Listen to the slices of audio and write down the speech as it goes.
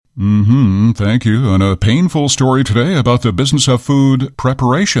Thank you. And a painful story today about the business of food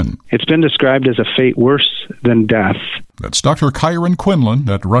preparation. It's been described as a fate worse than death. That's Dr. Kyron Quinlan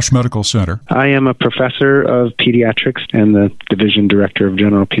at Rush Medical Center. I am a professor of pediatrics and the division director of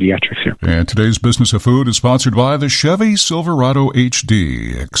general pediatrics here. And today's Business of Food is sponsored by the Chevy Silverado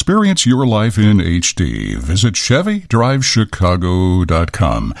HD. Experience your life in HD. Visit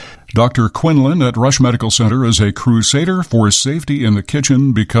ChevyDriveChicago.com. Dr. Quinlan at Rush Medical Center is a crusader for safety in the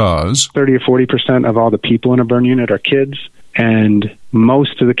kitchen because 30 or 40% of all the people in a burn unit are kids, and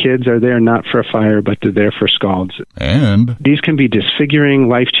most of the kids are there not for a fire, but they're there for scalds. And these can be disfiguring,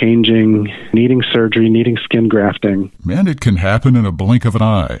 life-changing, needing surgery, needing skin grafting. And it can happen in a blink of an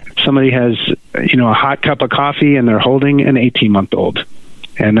eye. Somebody has, a hot cup of coffee, and they're holding an 18-month-old.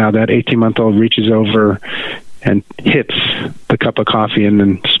 And now that 18-month-old reaches over and hits the cup of coffee and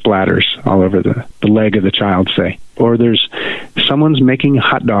then splatters all over the leg of the child, say. Or there's someone's making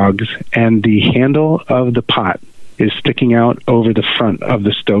hot dogs, and the handle of the pot is sticking out over the front of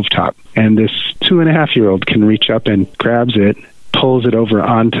the stovetop. And this 2.5-year-old can reach up and grabs it, pulls it over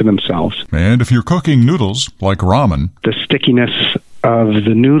onto themselves. And if you're cooking noodles, like ramen, the stickiness of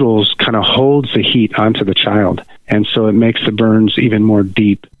the noodles kind of holds the heat onto the child. And so it makes the burns even more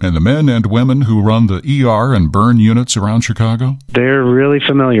deep. And the men and women who run the ER and burn units around Chicago? They're really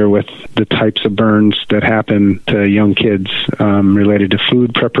familiar with the types of burns that happen to young kids related to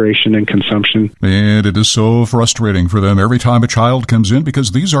food preparation and consumption. And it is so frustrating for them every time a child comes in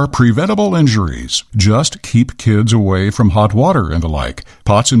because these are preventable injuries. Just keep kids away from hot water and the like.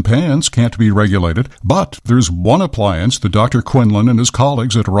 Pots and pans can't be regulated, but there's one appliance that Dr. Quinlan and his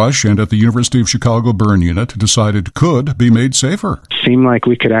colleagues at Rush and at the University of Chicago Burn Unit decided could be made safer. Seemed like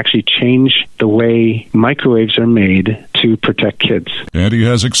we could actually change the way microwaves are made to protect kids. And he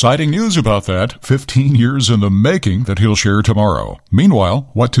has exciting news about that, 15 years in the making, that he'll share tomorrow. Meanwhile,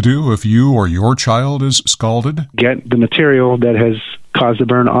 what to do if you or your child is scalded? Get the material that has caused the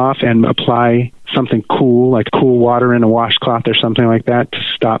burn off and apply something cool, like cool water in a washcloth or something like that, to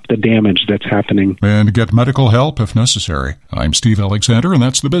stop the damage that's happening. And get medical help if necessary. I'm Steve Alexander, and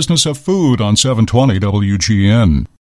that's the Business of Food on 720 WGN.